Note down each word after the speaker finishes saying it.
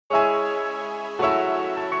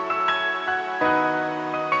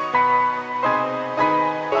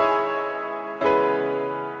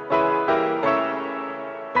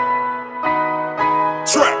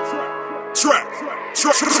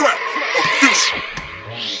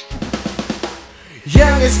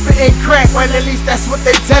and spitting crack, well at least that's what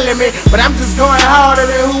they telling me. But I'm just going harder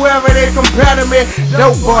than whoever they compare to me.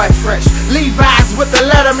 Dope boy fresh, Levi's with the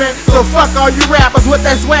Letterman. So fuck all you rappers with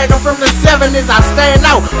that swagger from the 70s. I stand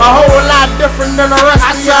out a whole lot different than the rest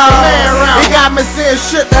of y'all. It got me seeing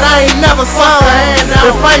shit that I ain't never saw.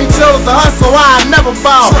 If I ain't chose to hustle, I'd never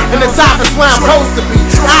ball. And the top is where I'm supposed to be.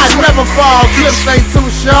 I'd never fall, clips ain't too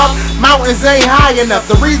sharp, mountains ain't high enough.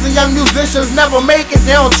 The reason young musicians never make it,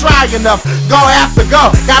 they don't try enough. Go after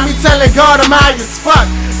go, got me telling God I'm high as fuck.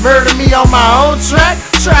 Murder me on my own track,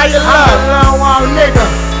 try your luck. I'm a long nigga.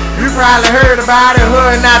 You probably heard about it,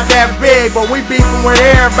 hood not that big, but we beefing with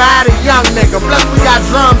everybody, young nigga. Plus we got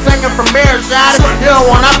drums hanging from Shot. You don't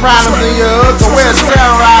want our problems in your hood, so we're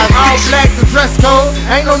terrorized. All black, the dress code,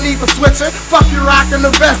 ain't no need for switching. Fuck you rocking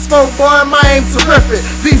the vest for, boy, my aim terrific.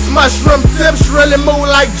 These mushroom tips really move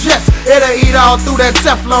like jets. It'll eat all through that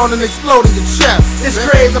Teflon and explode in your chest. It's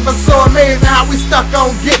crazy, but so amazing how we stuck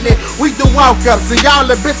on getting it. We do walk-ups, and y'all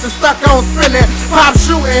the bitches stuck on spinning. Pop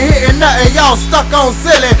shooting, hitting nothing, y'all stuck on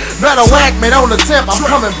silly. Better whack me on the temp, I'm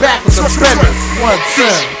coming back with the business.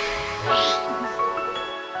 1 10.